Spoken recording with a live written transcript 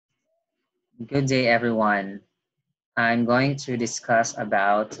Good day, everyone. I'm going to discuss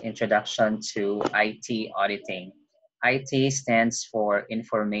about introduction to IT auditing. IT stands for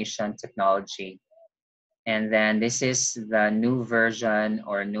information technology. And then this is the new version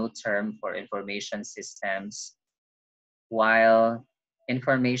or new term for information systems, while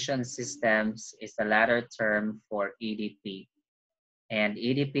information systems is the latter term for EDP. And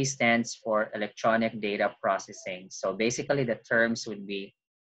EDP stands for electronic data processing. So basically the terms would be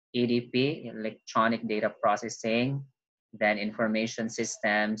EDP, electronic data processing, then information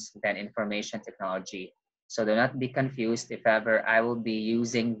systems, then information technology. So do not be confused if ever I will be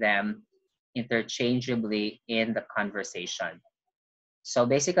using them interchangeably in the conversation. So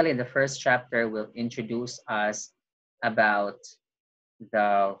basically the first chapter will introduce us about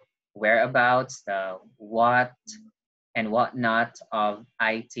the whereabouts, the what and whatnot of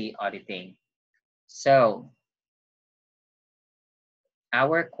IT auditing. So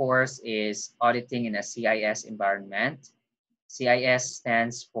our course is auditing in a CIS environment. CIS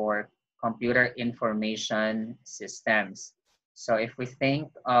stands for Computer Information Systems. So if we think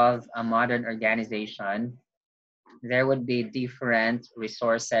of a modern organization, there would be different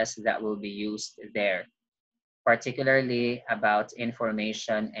resources that will be used there, particularly about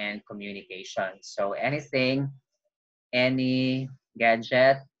information and communication. So anything, any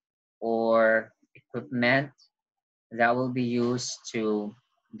gadget or equipment that will be used to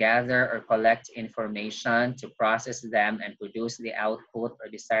gather or collect information, to process them and produce the output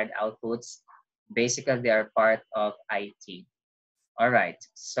or desired outputs. Basically, they are part of IT. All right,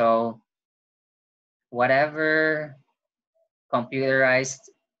 so whatever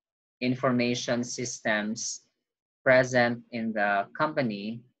computerized information systems present in the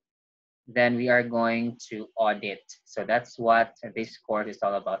company, then we are going to audit. So that's what this course is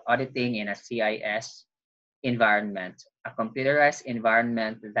all about, auditing in a CIS environment, a computerized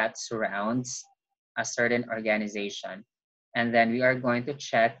environment that surrounds a certain organization. And then we are going to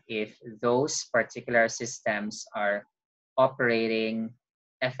check if those particular systems are operating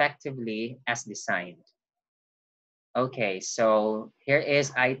effectively as designed. Okay, so here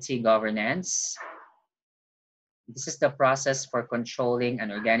is IT governance. This is the process for controlling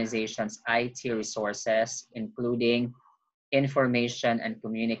an organization's IT resources, including information and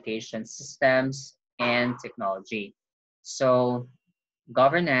communication systems and technology. So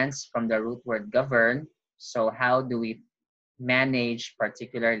governance from the root word govern. So how do we manage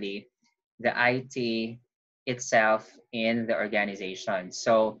particularly the IT itself in the organization?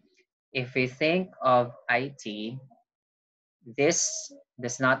 So if we think of IT, this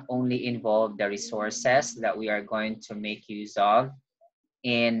does not only involve the resources that we are going to make use of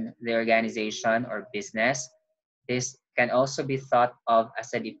in the organization or business. This can also be thought of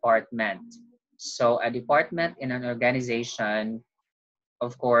as a department. So a department in an organization,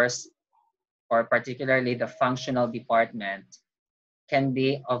 of course, or particularly the functional department, can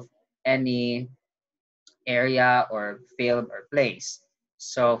be of any area or field or place.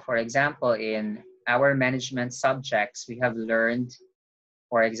 So for example, in our management subjects, we have learned,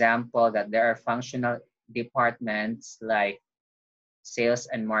 for example, that there are functional departments like sales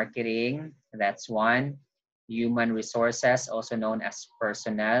and marketing, that's one. Human resources, also known as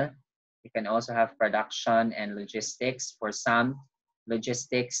personnel. You can also have production and logistics. For some,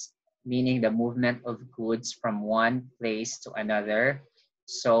 logistics meaning the movement of goods from one place to another.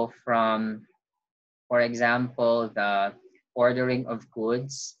 So from, for example, the ordering of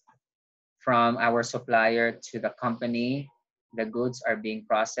goods from our supplier to the company, the goods are being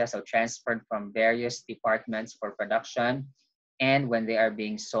processed or transferred from various departments for production. And when they are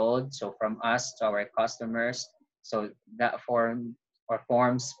being sold, so from us to our customers, so that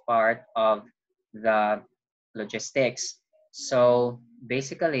forms part of the logistics. So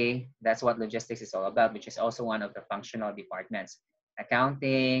basically, that's what logistics is all about, which is also one of the functional departments.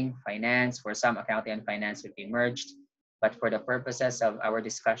 Accounting, finance, for some accounting and finance would be merged, but for the purposes of our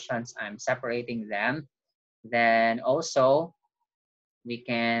discussions, I'm separating them. Then also, we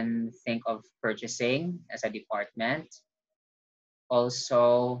can think of purchasing as a department.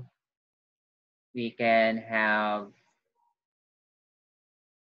 Also, we can have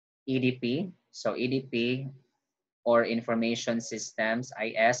EDP. So EDP or information systems,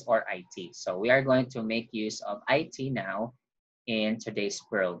 IS or IT. So we are going to make use of IT now in today's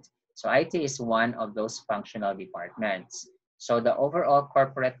world. So IT is one of those functional departments. So the overall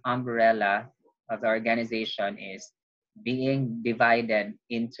corporate umbrella of the organization is being divided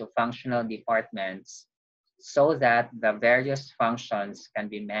into functional departments so that the various functions can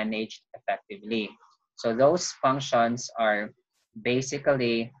be managed effectively. So those functions are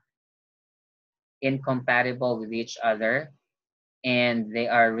basically incompatible with each other. and they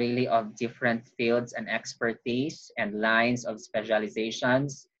are really of different fields and expertise and lines of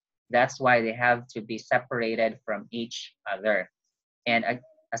specializations. That's why they have to be separated from each other. And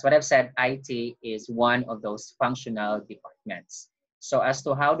as what I've said, IT is one of those functional departments. So as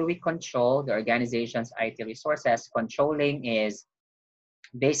to how do we control the organization's IT resources, controlling is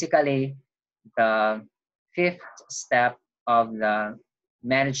basically the fifth step of the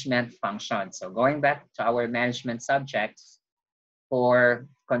management function. So going back to our management subjects, for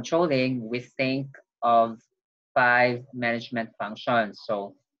controlling, we think of five management functions.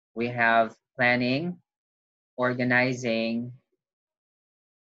 So we have planning, organizing,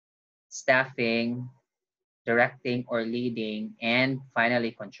 staffing, directing or leading, and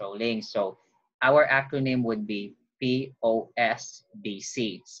finally controlling. So our acronym would be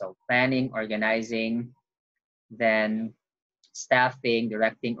POSDC. So planning, organizing, then staffing,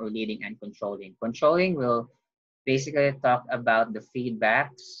 directing or leading, and controlling. Controlling will basically talk about the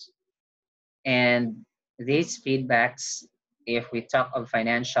feedbacks, and these feedbacks, if we talk of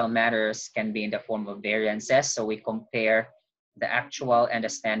financial matters, can be in the form of variances. So we compare the actual and the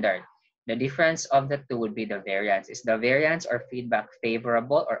standard. The difference of the two would be the variance. Is the variance or feedback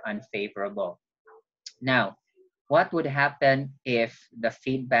favorable or unfavorable? Now, what would happen if the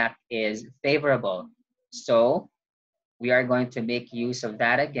feedback is favorable? So we are going to make use of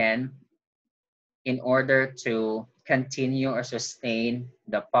that again in order to continue or sustain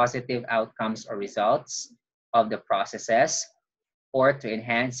the positive outcomes or results of the processes or to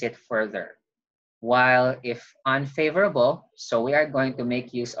enhance it further. While if unfavorable, so we are going to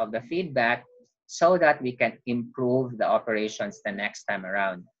make use of the feedback so that we can improve the operations the next time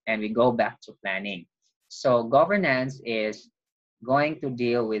around and we go back to planning. So governance is going to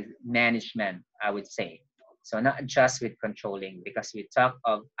deal with management, I would say. So not just with controlling, because we talk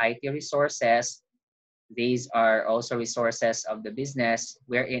of IT resources, these are also resources of the business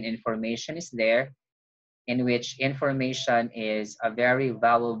wherein information is there, in which information is a very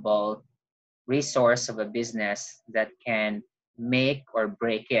valuable resource of a business that can make or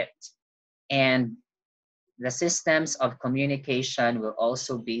break it. And the systems of communication will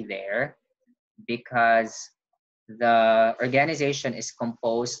also be there because the organization is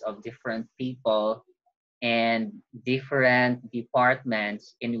composed of different people and different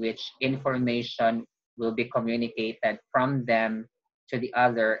departments in which information will be communicated from them to the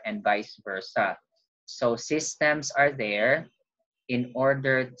other and vice versa. So systems are there in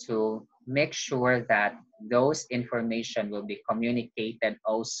order to make sure that those information will be communicated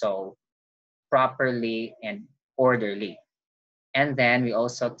also properly and orderly. And then we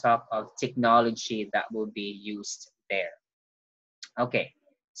also talk of technology that will be used there. Okay,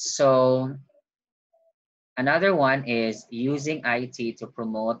 so another one is using IT to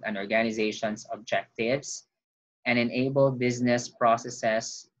promote an organization's objectives and enable business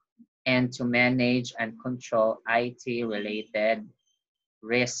processes and to manage and control IT related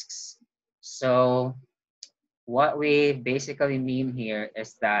risks. So what we basically mean here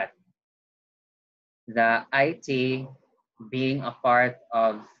is that the IT being a part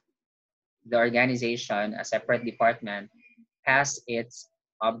of the organization, a separate department, has its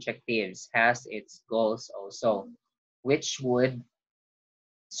objectives, has its goals also, which would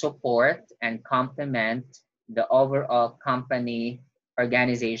support and complement the overall company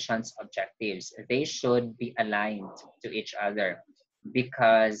organization's objectives. They should be aligned to each other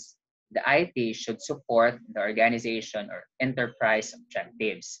because the IT should support the organization or enterprise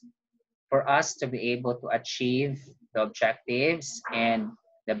objectives. For us to be able to achieve the objectives and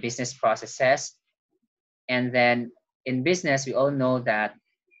the business processes, and then in business, we all know that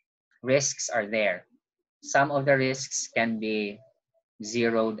risks are there. Some of the risks can be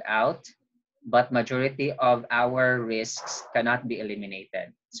zeroed out, but majority of our risks cannot be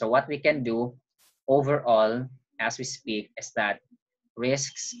eliminated. So what we can do overall as we speak is that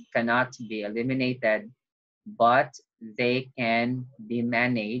risks cannot be eliminated, but they can be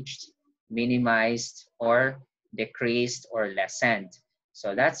managed, minimized, or decreased or lessened.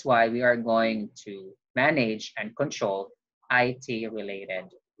 So that's why we are going to manage and control IT related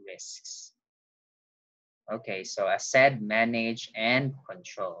risks. Okay, so as said, manage and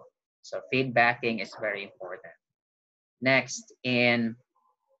control. So feedbacking is very important. Next, in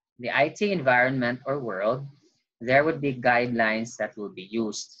the IT environment or world, there would be guidelines that will be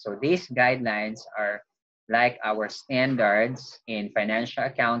used. So these guidelines are like our standards in financial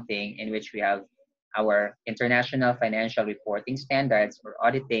accounting, in which we have our international financial reporting standards or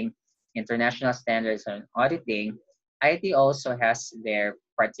auditing, international standards on auditing. IT also has their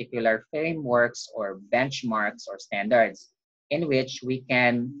particular frameworks or benchmarks or standards in which we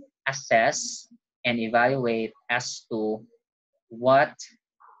can assess and evaluate as to what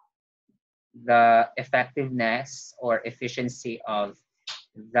the effectiveness or efficiency of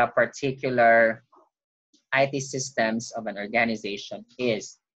the particular IT systems of an organization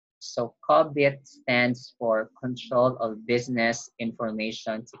is. So COBIT stands for Control of Business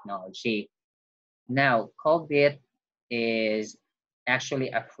Information Technology. Now, COBIT is actually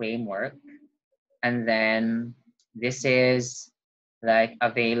a framework, and then this is like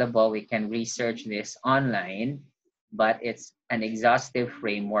available. We can research this online, but it's an exhaustive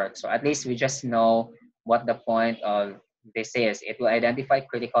framework. So at least we just know what the point of this is. It will identify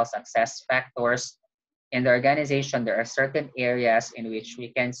critical success factors in the organization. There are certain areas in which we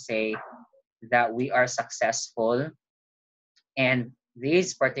can say that we are successful, and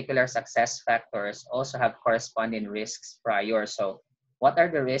these particular success factors also have corresponding risks prior. So what are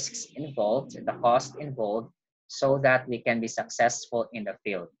the risks involved, the cost involved, so that we can be successful in the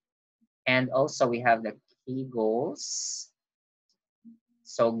field? And also we have the key goals.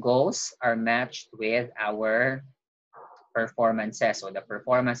 So goals are matched with our performances, or the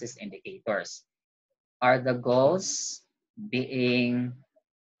performances indicators. Are the goals being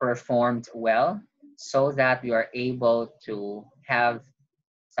performed well so that we are able to have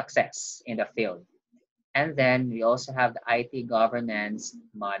success in the field? And then we also have the IT governance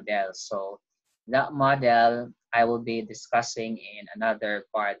model. So that model I will be discussing in another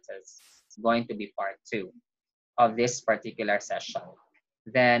part. That's going to be part 2 of this particular session.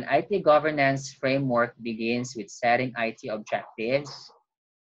 Then IT governance framework begins with setting IT objectives.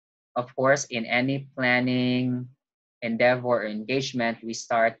 Of course, in any planning, endeavor, or engagement, we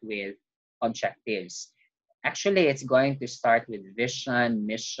start with objectives. Actually, it's going to start with vision,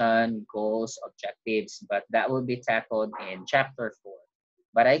 mission, goals, objectives, but that will be tackled in chapter 4.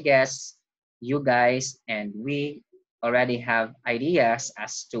 But I guess you guys and we already have ideas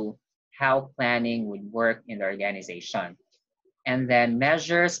as to how planning would work in the organization, and then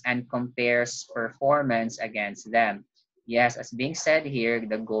measures and compares performance against them. Yes, as being said here,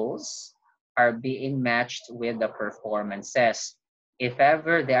 the goals are being matched with the performances. If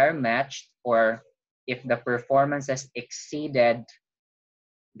ever they are matched, or if the performances exceeded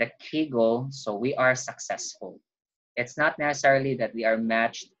the key goal, so we are successful. It's not necessarily that we are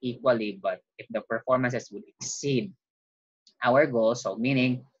matched equally, but if the performances would exceed our goal, so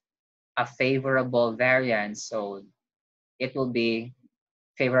meaning a favorable variance, so it will be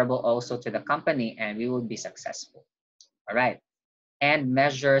favorable also to the company and we will be successful. All right. And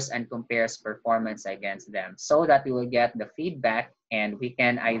measures and compares performance against them so that we will get the feedback and we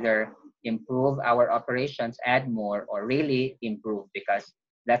can either improve our operations, add more, or really improve, because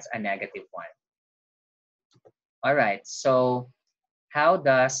that's a negative one. All right. So how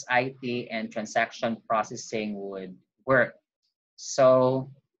does IT and transaction processing would work?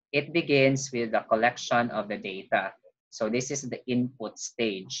 So it begins with the collection of the data. So this is the input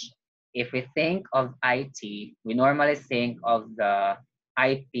stage. If we think of IT, we normally think of the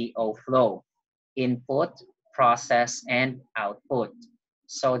IPO flow: input, process, and output.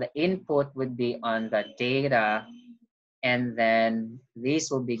 So the input would be on the data, and then these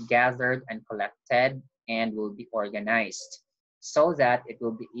will be gathered and collected and will be organized so that it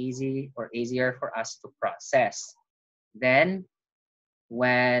will be easy or easier for us to process. Then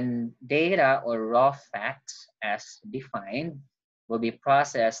when data or raw facts as defined will be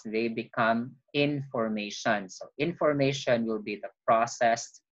processed, they become information. So information will be the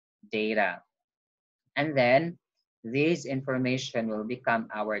processed data. And then these information will become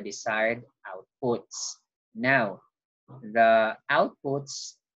our desired outputs. Now, the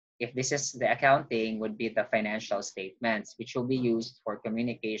outputs, if this is the accounting, would be the financial statements, which will be used for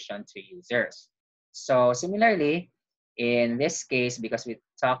communication to users. So similarly, in this case, because we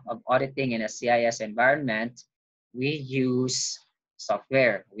talk of auditing in a CIS environment, we use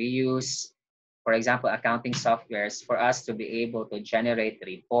software. We use, for example, accounting softwares for us to be able to generate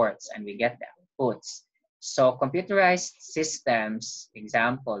reports, and we get the outputs. So computerized systems,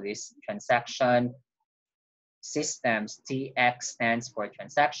 example, is transaction systems. TX stands for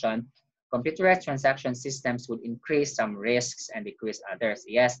transaction. Computerized transaction systems would increase some risks and decrease others.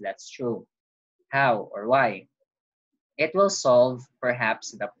 Yes, that's true. How or why? It will solve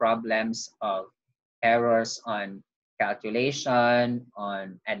perhaps the problems of errors on calculation,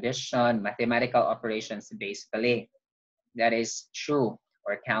 on addition, mathematical operations basically. That is true.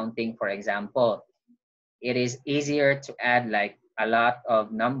 Or counting, for example. It is easier to add like a lot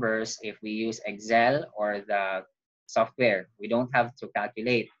of numbers if we use Excel or the software. We don't have to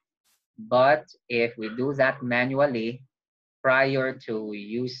calculate. But if we do that manually prior to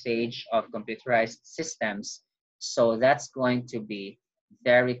usage of computerized systems, so that's going to be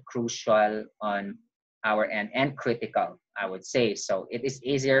very crucial on our end and critical. I would say. So it is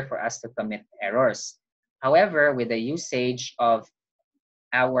easier for us to commit errors. However, with the usage of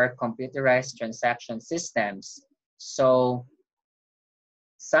our computerized transaction systems, so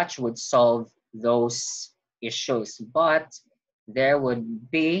such would solve those issues, but there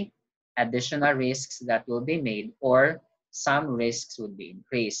would be additional risks that will be made, or some risks would be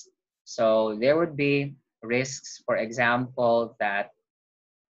increased. So there would be risks, for example, that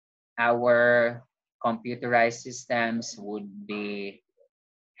our computerized systems would be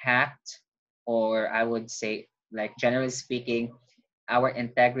hacked, or I would say, like generally speaking, our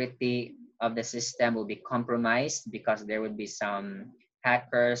integrity of the system will be compromised because there would be some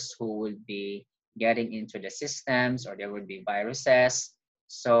hackers who would be getting into the systems, or there would be viruses.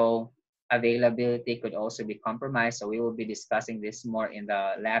 So availability could also be compromised. So we will be discussing this more in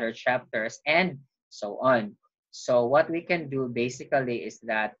the latter chapters and so on. So what we can do basically is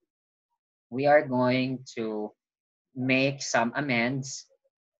that we are going to make some amends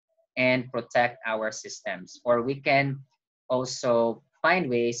and protect our systems. Or we can also find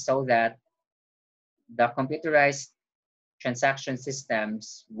ways so that the computerized transaction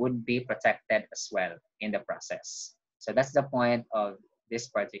systems would be protected as well in the process. So that's the point of this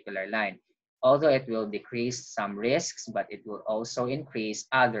particular line. Although it will decrease some risks, but it will also increase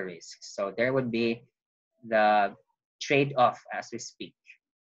other risks. So there would be the trade-off as we speak.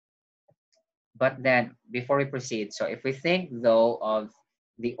 But then before we proceed, so if we think though of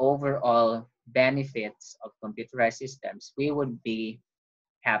the overall benefits of computerized systems, we would be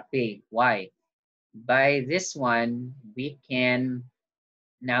happy. Why? By this one, we can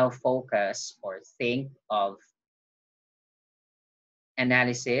now focus or think of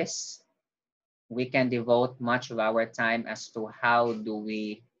analysis. We can devote much of our time as to how do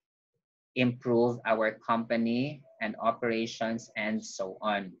we improve our company and operations and so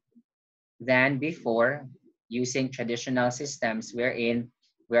on. Than before, using traditional systems wherein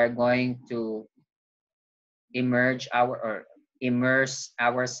we are going to emerge our or immerse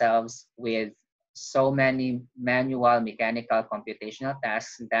ourselves with so many manual mechanical computational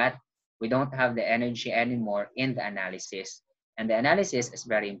tasks that we don't have the energy anymore in the analysis. And the analysis is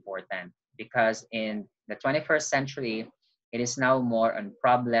very important because in the 21st century, it is now more on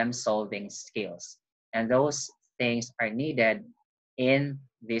problem solving skills. And those things are needed in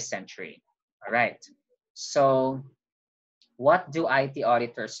this century. All right. So what do IT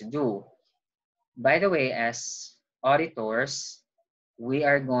auditors do? By the way, as auditors, we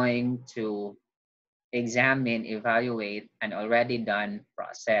are going to examine, evaluate an already done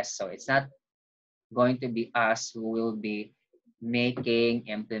process. So it's not going to be us who will be making,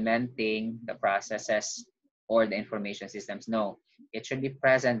 implementing the processes or the information systems. No, it should be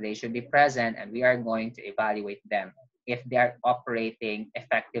present, they should be present, and we are going to evaluate them if they are operating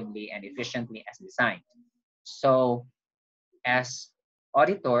effectively and efficiently as designed. So as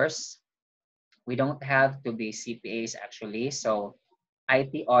auditors, we don't have to be CPAs actually. So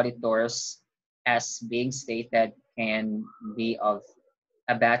IT auditors, as being stated, can be of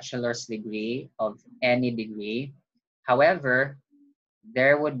a bachelor's degree of any degree. However,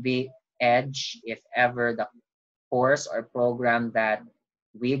 there would be edge if ever the course or program that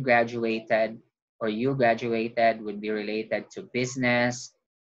we graduated or you graduated would be related to business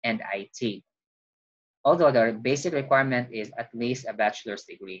and IT. Although the basic requirement is at least a bachelor's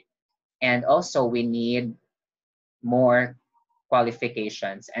degree. And also we need more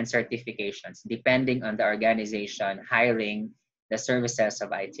qualifications and certifications depending on the organization hiring the services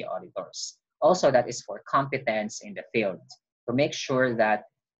of IT auditors. Also, that is for competence in the field to make sure that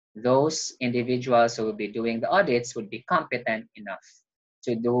those individuals who will be doing the audits would be competent enough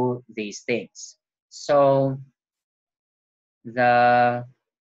to do these things. So the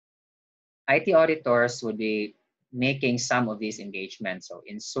IT auditors would be making some of these engagements. So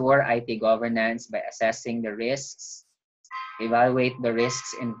ensure IT governance by assessing the risks, evaluate the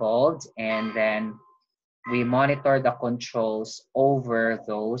risks involved, and then we monitor the controls over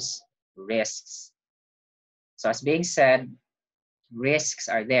those risks. So as being said, risks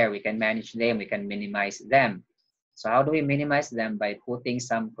are there. We can manage them, we can minimize them. So how do we minimize them? By putting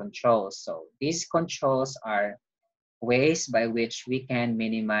some controls. So these controls are ways by which we can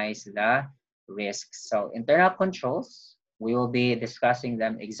minimize the risks. So internal controls, we will be discussing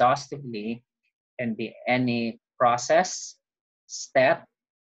them exhaustively. Can be any process, step,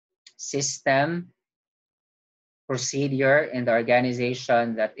 system, procedure in the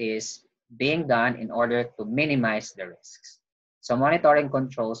organization that is being done in order to minimize the risks. So monitoring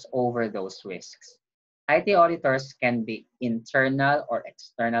controls over those risks. IT auditors can be internal or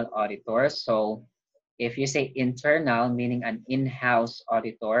external auditors. So If you say internal, meaning an in-house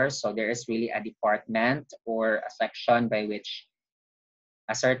auditor, so there is really a department or a section by which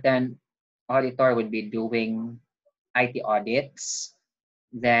a certain auditor would be doing IT audits,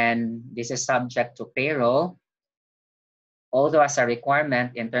 then this is subject to payroll. Although as a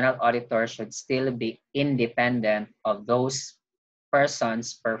requirement, internal auditor should still be independent of those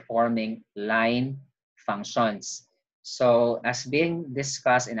persons performing line functions. So as being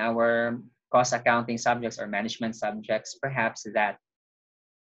discussed in our cost accounting subjects or management subjects, perhaps that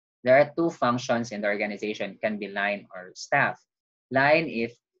there are two functions in the organization, can be line or staff. Line,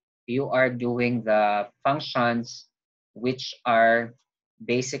 if you are doing the functions which are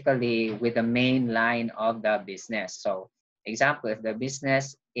basically with the main line of the business. So example, if the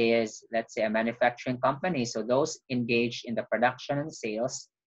business is, let's say, a manufacturing company, so those engaged in the production and sales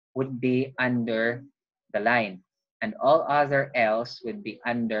would be under the line, and all other else would be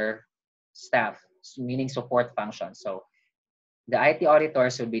under staff, meaning support function. So the IT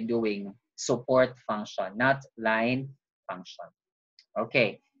auditors will be doing support function, not line function.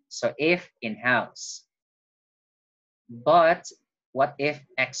 Okay, so if in-house, but what if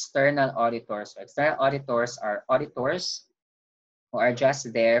external auditors? External auditors are auditors who are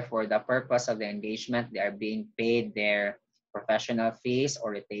just there for the purpose of the engagement. They are being paid their professional fees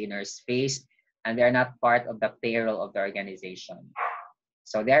or retainers fees, and they are not part of the payroll of the organization.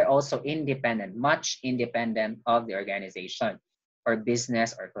 So they're also independent, much independent of the organization or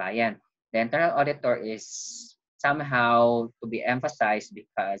business or client. The internal auditor is somehow to be emphasized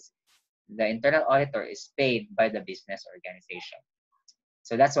because the internal auditor is paid by the business organization.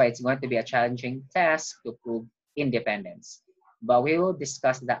 So that's why it's going to be a challenging task to prove independence. But we will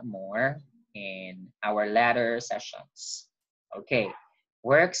discuss that more in our latter sessions. Okay,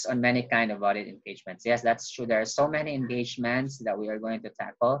 works on many kind of audit engagements. Yes, that's true. There are so many engagements that we are going to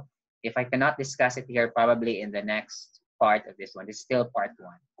tackle. If I cannot discuss it here, probably in the next part of this one. This is still part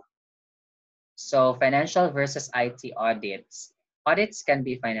one. So financial versus IT audits. Audits can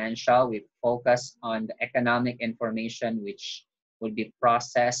be financial. We focus on the economic information which will be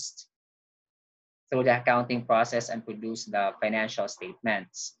processed through the accounting process and produce the financial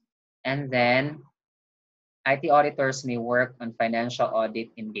statements. And then IT auditors may work on financial audit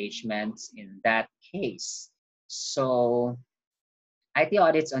engagements in that case. So IT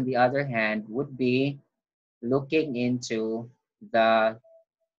audits, on the other hand, would be looking into the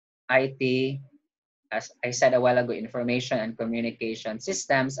IT, as I said a while ago, information and communication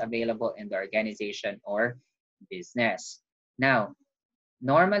systems available in the organization or business. Now,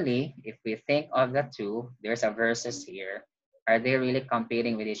 normally, if we think of the two, there's a versus here. Are they really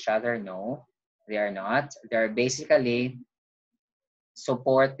competing with each other? No, they are not. They're basically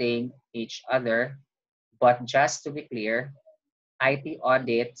supporting each other. But just to be clear, IT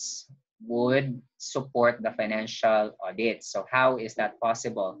audits would support the financial audits. So how is that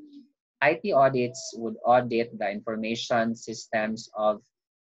possible? IT audits would audit the information systems of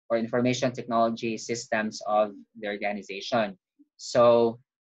or information technology systems of the organization. So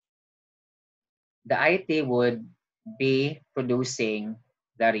the IT would be producing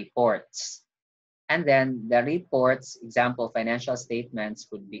the reports. And then the reports, example, financial statements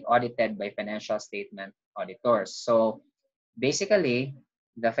would be audited by financial statement auditors. So basically,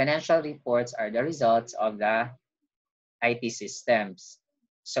 the financial reports are the results of the IT systems.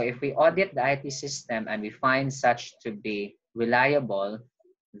 So if we audit the IT system and we find such to be reliable,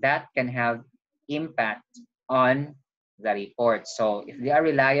 that can have impact on the report. So if they are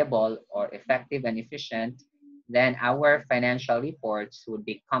reliable or effective and efficient, then our financial reports would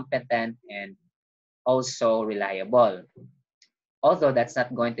be competent and also reliable. Although that's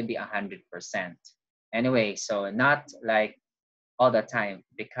not going to be 100%. Anyway, so not like all the time,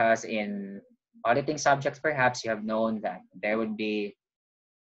 because in auditing subjects, perhaps you have known that there would be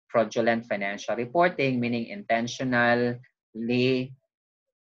fraudulent financial reporting, meaning intentionally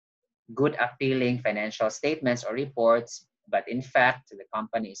good appealing financial statements or reports, but in fact, the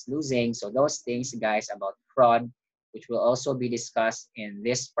company is losing. So those things, guys, about fraud, which will also be discussed in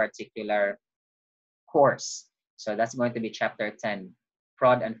this particular course. So that's going to be chapter 10,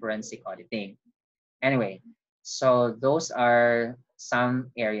 fraud and forensic auditing. Anyway, so those are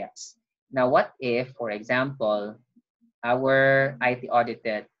some areas. Now, what if, for example, our IT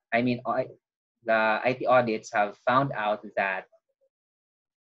audited, I mean, the IT audits have found out that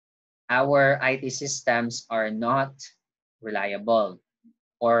our IT systems are not reliable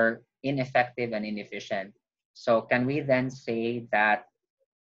or ineffective and inefficient. So can we then say that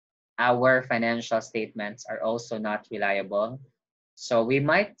our financial statements are also not reliable? So we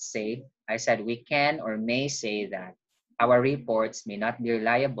might say, I said we can or may say that our reports may not be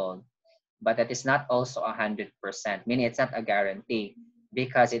reliable but that is not also 100%, meaning it's not a guarantee,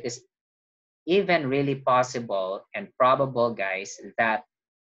 because it is even really possible and probable, guys, that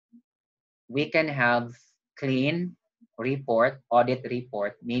we can have clean report, audit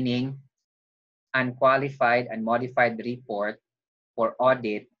report, meaning unqualified and modified report for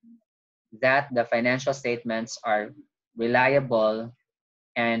audit, that the financial statements are reliable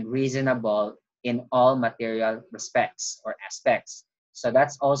and reasonable in all material respects or aspects. So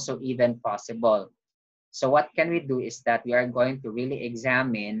that's also even possible. So what can we do is that we are going to really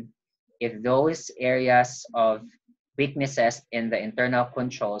examine if those areas of weaknesses in the internal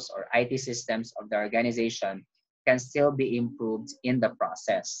controls or IT systems of the organization can still be improved in the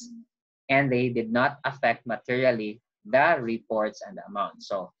process, and they did not affect materially the reports and the amount.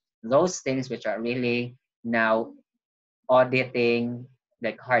 So those things which are really now auditing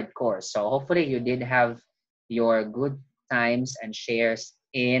like hardcore. So hopefully you did have your good times and shares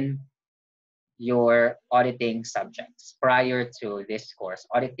in your auditing subjects prior to this course,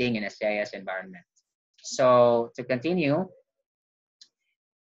 auditing in a CIS environment. So to continue,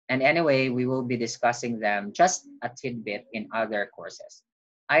 and anyway, we will be discussing them just a tidbit in other courses.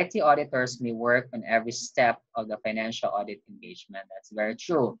 IT auditors may work on every step of the financial audit engagement. That's very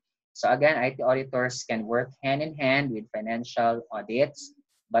true. So again, IT auditors can work hand in hand with financial audits,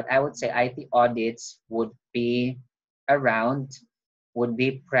 but I would say IT audits would be around, would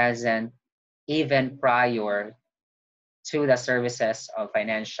be present even prior to the services of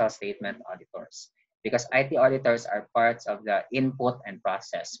financial statement auditors, because IT auditors are parts of the input and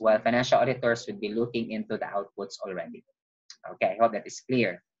process, while financial auditors would be looking into the outputs already. Okay, I hope that is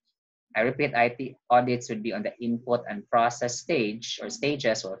clear. I repeat, IT audits would be on the input and process stage or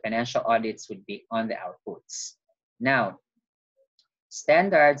stages, while financial audits would be on the outputs. Now,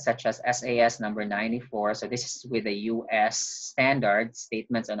 standards such as SAS number 94, so this is with the US standards,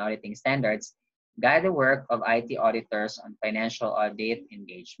 statements on auditing standards, guide the work of IT auditors on financial audit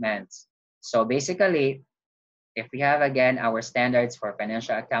engagements. So basically, if we have again our standards for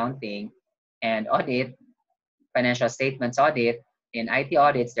financial accounting and audit, financial statements audit, in IT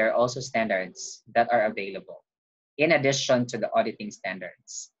audits, there are also standards that are available in addition to the auditing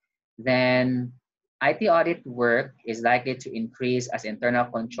standards. Then IT audit work is likely to increase as internal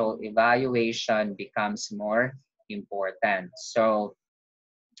control evaluation becomes more important. So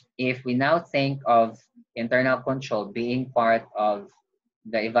if we now think of internal control being part of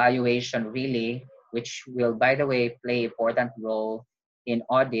the evaluation really, which will, by the way, play important role in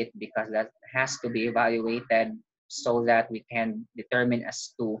audit, because that has to be evaluated so that we can determine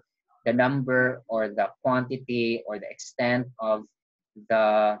as to the number or the quantity or the extent of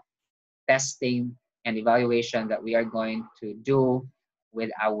the testing and evaluation that we are going to do with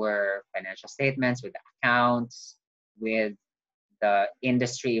our financial statements, with the accounts, with the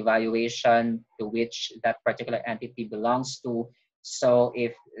industry evaluation to which that particular entity belongs to. So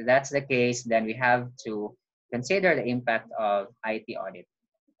if that's the case, then we have to consider the impact of IT audit.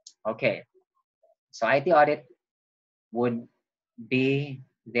 Okay, so IT audit would be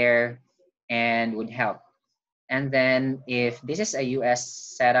there and would help. And then if this is a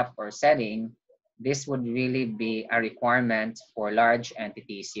US setup or setting, this would really be a requirement for large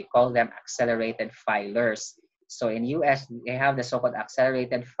entities. You call them accelerated filers. So in US, they have the so-called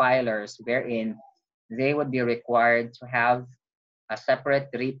accelerated filers, wherein they would be required to have a separate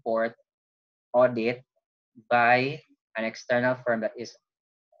report audit by an external firm that is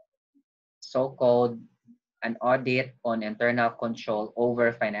so-called an audit on internal control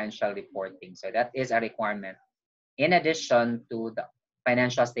over financial reporting. So that is a requirement in addition to the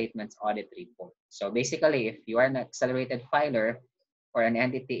financial statements audit report. So basically, if you are an accelerated filer or an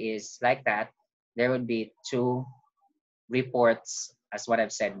entity is like that, there would be two reports as what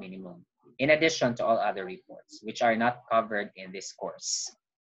I've said minimum, in addition to all other reports, which are not covered in this course.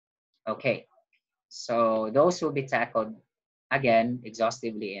 Okay, so those will be tackled again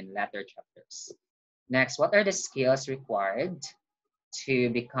exhaustively in later chapters. Next, what are the skills required to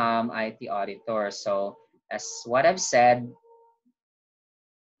become IT auditor? So as what I've said,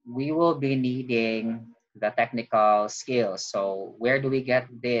 we will be needing the technical skills. So where do we get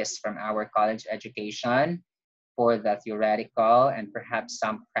this from our college education for the theoretical and perhaps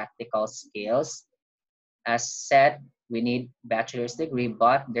some practical skills? As said, we need bachelor's degree,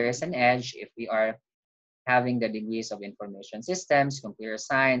 but there is an edge if we are having the degrees of information systems, computer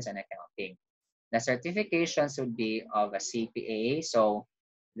science, and accounting. The certifications would be of a CPA, so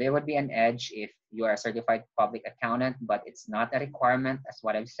there would be an edge if you are a certified public accountant, but it's not a requirement as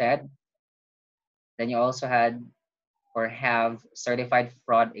what I've said. Then you also had or have certified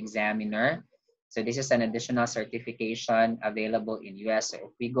fraud examiner. So this is an additional certification available in US. So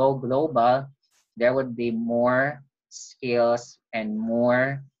if we go global, there would be more skills and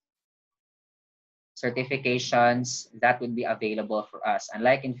more certifications that would be available for us.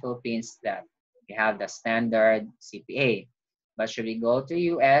 Unlike in Philippines that we have the standard CPA. But should we go to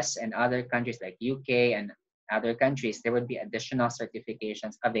US and other countries like UK and other countries, there would be additional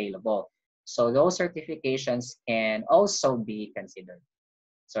certifications available. So those certifications can also be considered.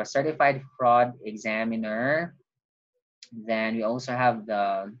 So a certified fraud examiner, then we also have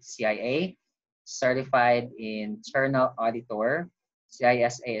the CIA, certified internal auditor.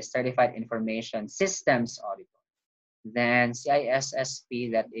 CISA is certified information systems auditor. Then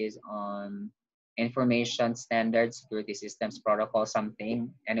CISSP, that is on information standards, security systems protocol,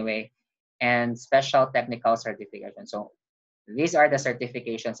 something anyway, and special technical certification. So these are the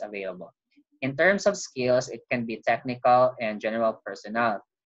certifications available. In terms of skills, it can be technical and general personnel.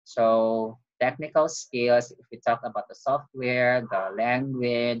 So technical skills, if we talk about the software, the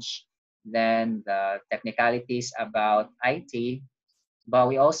language, then the technicalities about IT, but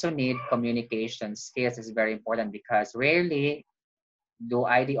we also need communication skills is very important because rarely do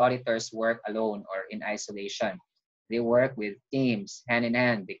ID auditors work alone or in isolation. They work with teams, hand in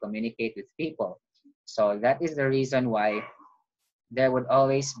hand, they communicate with people. So that is the reason why there would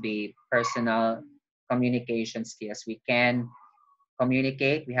always be personal communication skills. We can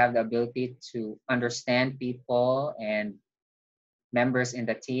communicate, we have the ability to understand people and members in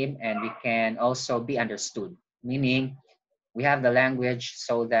the team, and we can also be understood, meaning we have the language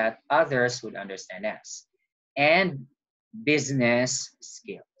so that others would understand us. And business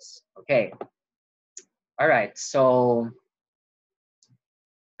skills. Okay. All right. So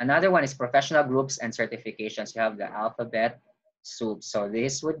another one is professional groups and certifications. You have the alphabet soup. So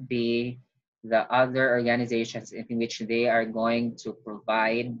this would be the other organizations in which they are going to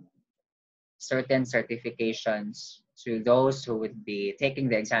provide certain certifications to those who would be taking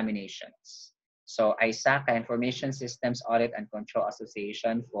the examinations. So ISACA, Information Systems Audit and Control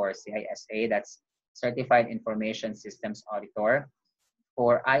Association for CISA, that's Certified Information Systems Auditor.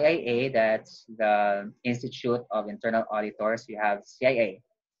 For IIA, that's the Institute of Internal Auditors, you have CIA,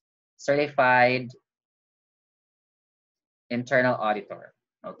 Certified Internal Auditor.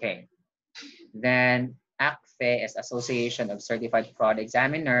 Okay. Then ACFE is Association of Certified Fraud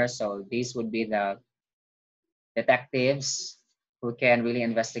Examiners. So these would be the detectives who can really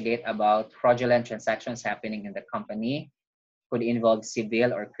investigate about fraudulent transactions happening in the company, could involve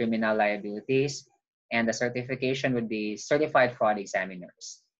civil or criminal liabilities, and the certification would be certified fraud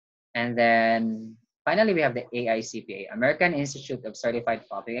examiners. And then finally, we have the AICPA, American Institute of Certified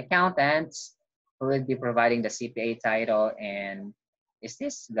Public Accountants, who will be providing the CPA title. And is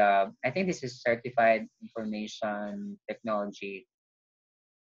this the, I think this is Certified Information Technology.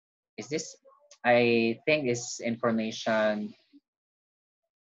 Is this, I think is Information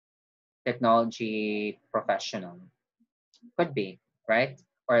Technology Professional. Could be, right?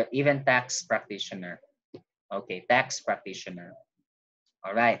 Or even tax practitioner. Okay, tax practitioner.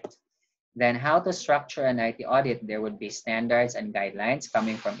 All right. Then how to structure an IT audit. There would be standards and guidelines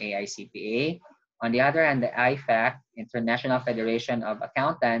coming from AICPA. On the other hand, the IFAC, International Federation of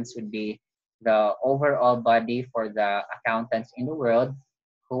Accountants, would be the overall body for the accountants in the world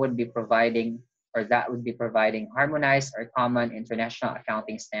who would be providing, or that would be providing harmonized or common international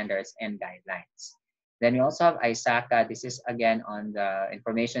accounting standards and guidelines. Then we also have ISACA. This is again on the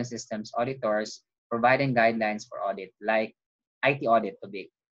information systems auditors providing guidelines for audit, like IT audit to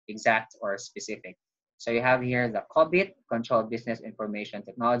be exact or specific. So you have here the COBIT, Control Business Information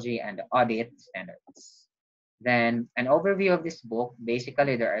Technology, and the audit standards. Then an overview of this book,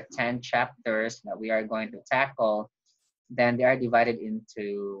 basically there are 10 chapters that we are going to tackle. Then they are divided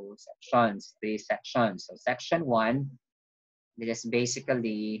into sections, 3 sections. So section 1, it is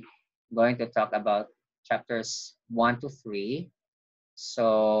basically going to talk about chapters 1 to 3.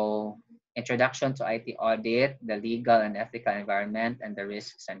 So introduction to IT audit, the legal and ethical environment, and the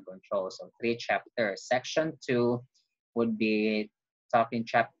risks and controls. So 3 chapters. Section 2 would be talking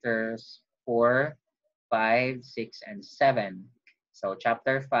chapters 4, 5, 6, and 7. So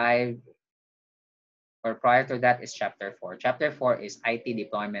chapter 5, or prior to that, is chapter 4. Chapter 4 is IT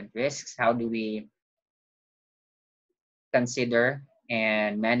deployment risks. How do we consider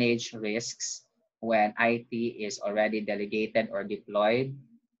and manage risks when IT is already delegated or deployed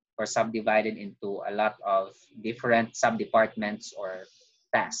or subdivided into a lot of different sub-departments or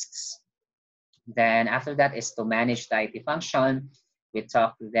tasks. Then after that is to manage the IT function. We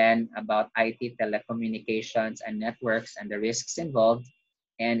talk then about IT telecommunications and networks and the risks involved.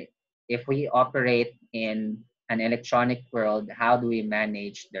 And if we operate in an electronic world, how do we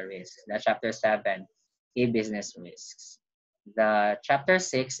manage the risks? That's chapter 7, e-business risks. The chapter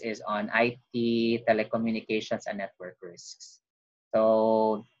 6 is on IT, telecommunications, and network risks.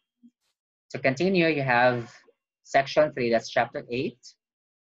 So to continue, you have section 3, that's chapter 8.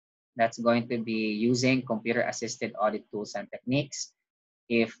 That's going to be using computer-assisted audit tools and techniques.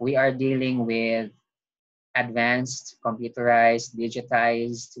 If we are dealing with advanced, computerized,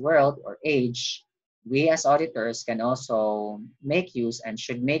 digitized world or age, we as auditors can also make use and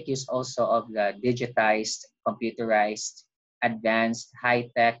should make use also of the digitized, computerized, advanced,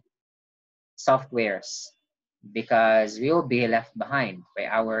 high-tech softwares because we will be left behind by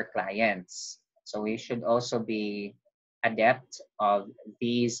our clients. So we should also be adept of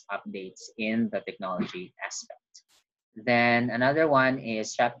these updates in the technology aspect. Then another one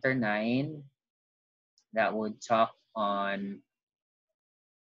is chapter 9 that would talk on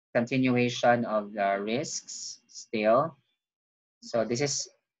continuation of the risks still. So this is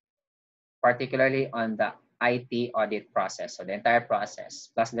particularly on the IT audit process, so the entire process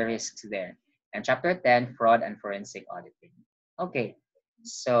plus the risks there. And chapter 10, fraud and forensic auditing. Okay,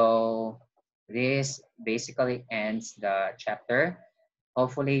 so this basically ends the chapter.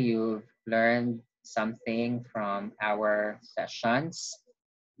 Hopefully you've learned something from our sessions.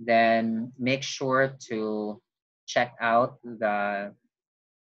 Then make sure to check out the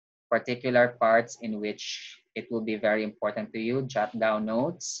particular parts in which it will be very important to you. Jot down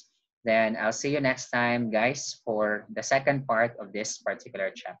notes. Then I'll see you next time, guys, for the second part of this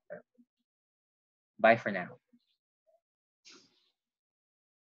particular chapter. Bye for now.